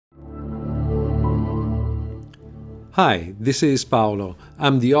Hi, this is Paolo.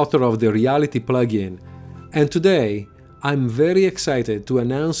 I'm the author of the Reality plugin, and today I'm very excited to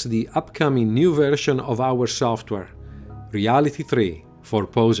announce the upcoming new version of our software, Reality 3 for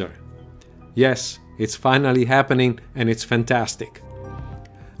Poser. Yes, it's finally happening and it's fantastic.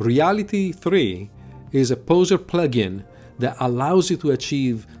 Reality 3 is a Poser plugin that allows you to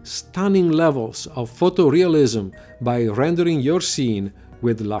achieve stunning levels of photorealism by rendering your scene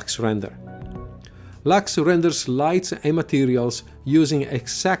with Lux Render. Lux renders lights and materials using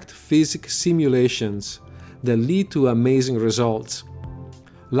exact physics simulations that lead to amazing results.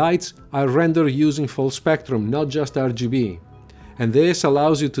 Lights are rendered using full spectrum, not just RGB, and this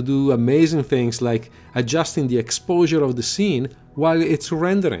allows you to do amazing things like adjusting the exposure of the scene while it's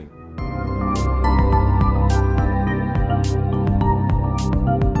rendering.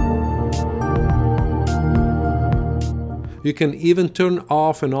 You can even turn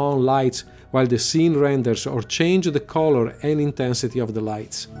off and on lights while the scene renders or change the color and intensity of the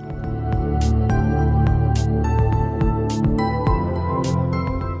lights.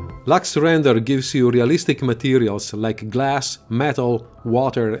 Lux Render gives you realistic materials like glass, metal,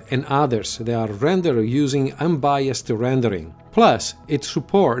 water, and others that are rendered using unbiased rendering. Plus, it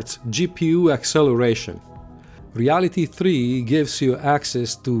supports GPU acceleration. Reality 3 gives you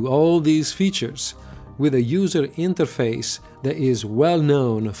access to all these features with a user interface that is well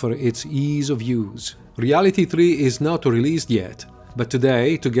known for its ease of use. Reality 3 is not released yet, but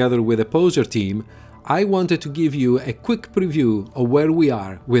today, together with the Poser team, I wanted to give you a quick preview of where we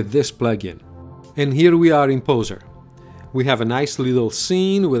are with this plugin. And here we are in Poser. We have a nice little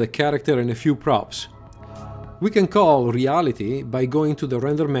scene with a character and a few props. We can call Reality by going to the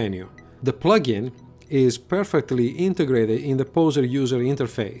render menu. The plugin is perfectly integrated in the Poser user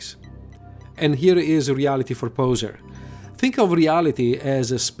interface. And here is Reality for Poser. Think of Reality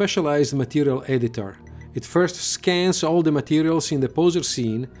as a specialized material editor. It first scans all the materials in the Poser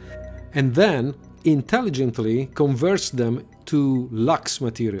scene and then intelligently converts them to Lux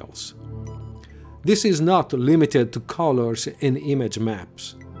materials. This is not limited to colors and image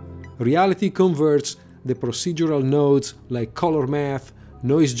maps. Reality converts the procedural nodes like color math,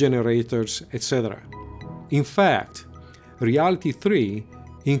 noise generators, etc. In fact, Reality 3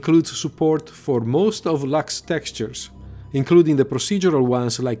 includes support for most of Lux textures, including the procedural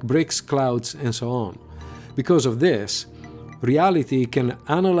ones like bricks, clouds, and so on. Because of this, Reality can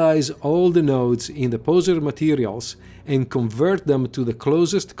analyze all the nodes in the Poser materials and convert them to the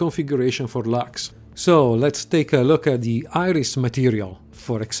closest configuration for Lux. So let's take a look at the iris material,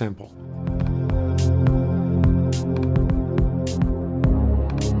 for example.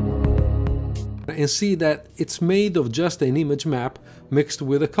 And see that it's made of just an image map mixed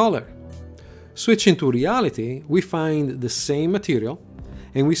with a color. Switching to Reality, we find the same material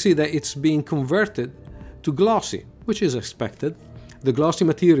and we see that it's being converted to glossy, which is expected. The glossy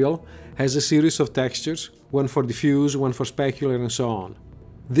material has a series of textures, one for diffuse, one for specular, and so on.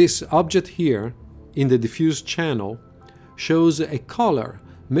 This object here in the diffuse channel shows a color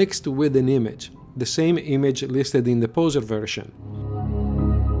mixed with an image, the same image listed in the Poser version.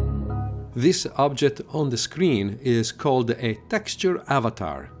 This object on the screen is called a texture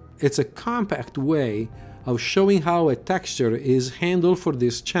avatar. It's a compact way of showing how a texture is handled for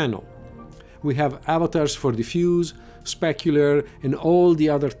this channel. We have avatars for diffuse, specular, and all the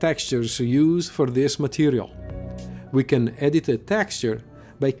other textures used for this material. We can edit a texture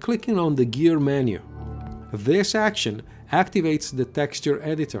by clicking on the gear menu. This action activates the texture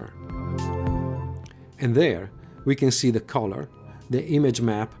editor. And there we can see the color, the image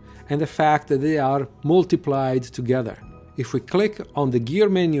map, and the fact that they are multiplied together. If we click on the gear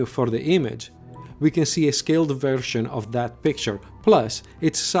menu for the image, we can see a scaled version of that picture, plus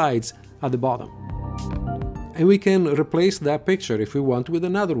its sides at the bottom. And we can replace that picture if we want with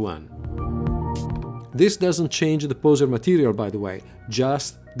another one. This doesn't change the Poser material, by the way,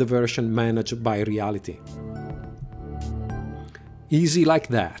 just the version managed by Reality. Easy like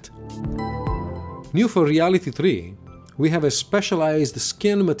that. New for Reality 3, we have a specialized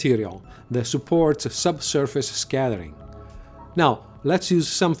skin material that supports subsurface scattering. Now, let's use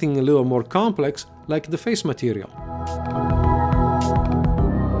something a little more complex, like the face material.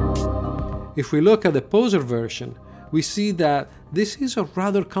 If we look at the Poser version, we see that this is a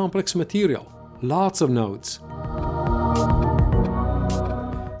rather complex material, lots of nodes.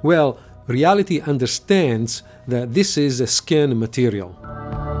 Well, Reality understands that this is a skin material.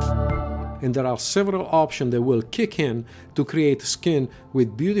 And there are several options that will kick in to create skin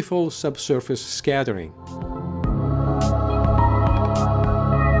with beautiful subsurface scattering.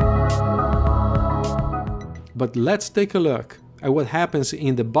 But let's take a look at what happens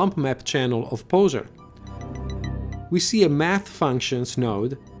in the bump map channel of Poser. we see a math functions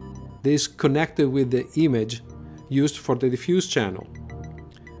node that is connected with the image used for the diffuse channel.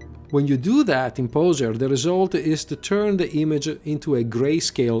 When you do that in Poser, the result is to turn the image into a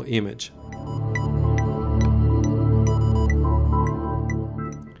grayscale image.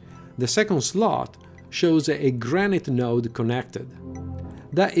 The second slot shows a granite node connected.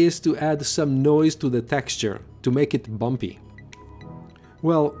 That is to add some noise to the texture to make it bumpy.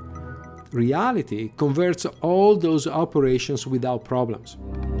 Well, reality converts all those operations without problems.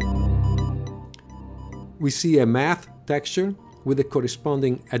 We see a math texture with a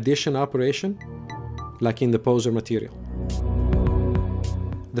corresponding addition operation, like in the Poser material.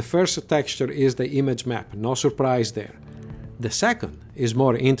 The first texture is the image map, no surprise there. The second is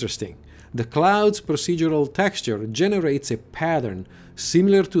more interesting. The cloud's procedural texture generates a pattern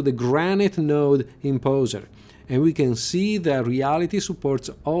similar to the granite node in Poser, and we can see that reality supports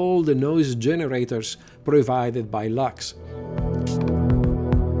all the noise generators provided by Lux.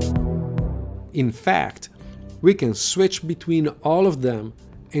 In fact, we can switch between all of them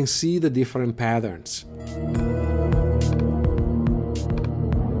and see the different patterns.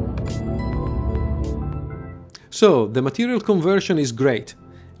 So, the material conversion is great.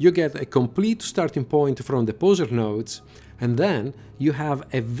 You get a complete starting point from the Poser nodes, and then you have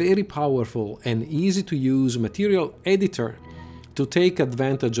a very powerful and easy to use material editor to take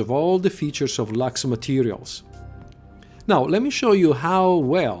advantage of all the features of Lux materials. Now, let me show you how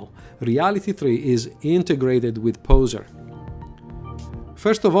well Reality 3 is integrated with Poser.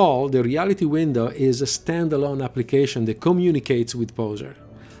 First of all, the Reality window is a standalone application that communicates with Poser.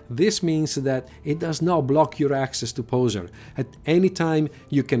 This means that it does not block your access to Poser. At any time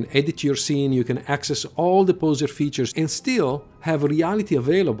you can edit your scene, you can access all the Poser features and still have Reality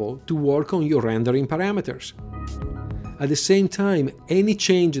available to work on your rendering parameters. At the same time, any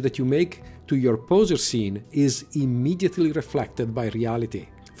change that you make to your Poser scene is immediately reflected by Reality.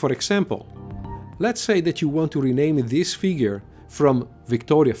 For example, let's say that you want to rename this figure from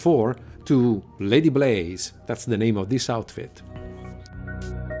Victoria 4 to Lady Blaze. That's the name of this outfit.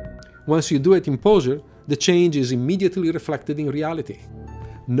 Once you do it in Poser, the change is immediately reflected in Reality.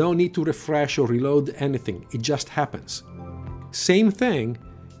 No need to refresh or reload anything, it just happens. Same thing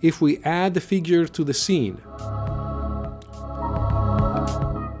if we add the figure to the scene.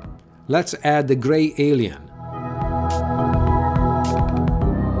 Let's add the gray alien.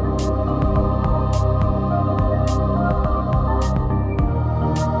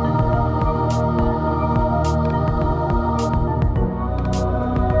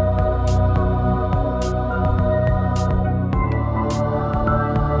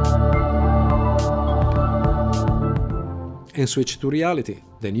 And switch to Reality.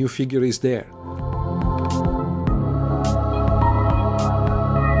 The new figure is there.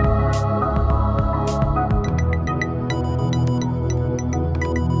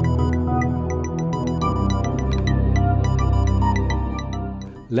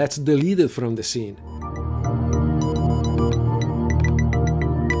 Let's delete it from the scene.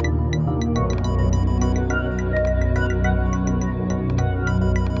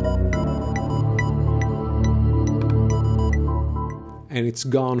 And it's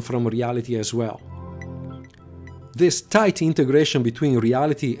gone from Reality as well. This tight integration between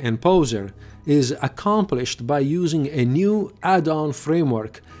Reality and Poser is accomplished by using a new add-on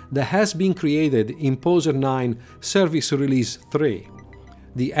framework that has been created in Poser 9 Service Release 3.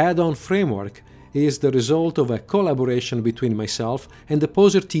 The add-on framework is the result of a collaboration between myself and the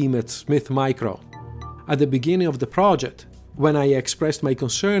Poser team at Smith Micro. At the beginning of the project, when I expressed my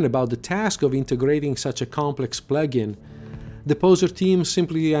concern about the task of integrating such a complex plugin, the Poser team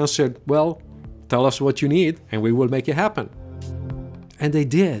simply answered, well, tell us what you need and we will make it happen. And they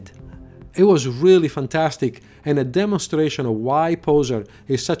did. It was really fantastic and a demonstration of why Poser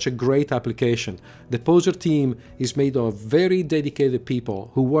is such a great application. The Poser team is made of very dedicated people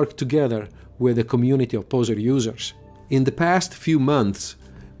who work together with a community of Poser users. In the past few months,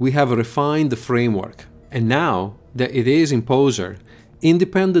 we have refined the framework, and now that it is in Poser,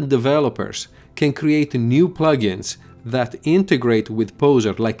 independent developers can create new plugins that integrate with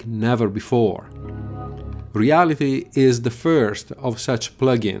Poser like never before. Reality is the first of such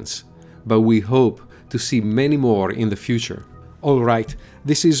plugins, but we hope to see many more in the future. Alright,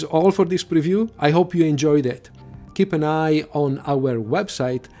 this is all for this preview. I hope you enjoyed it. Keep an eye on our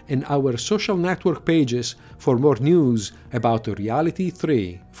website and our social network pages for more news about Reality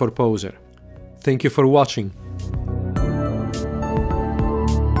 3 for Poser. Thank you for watching.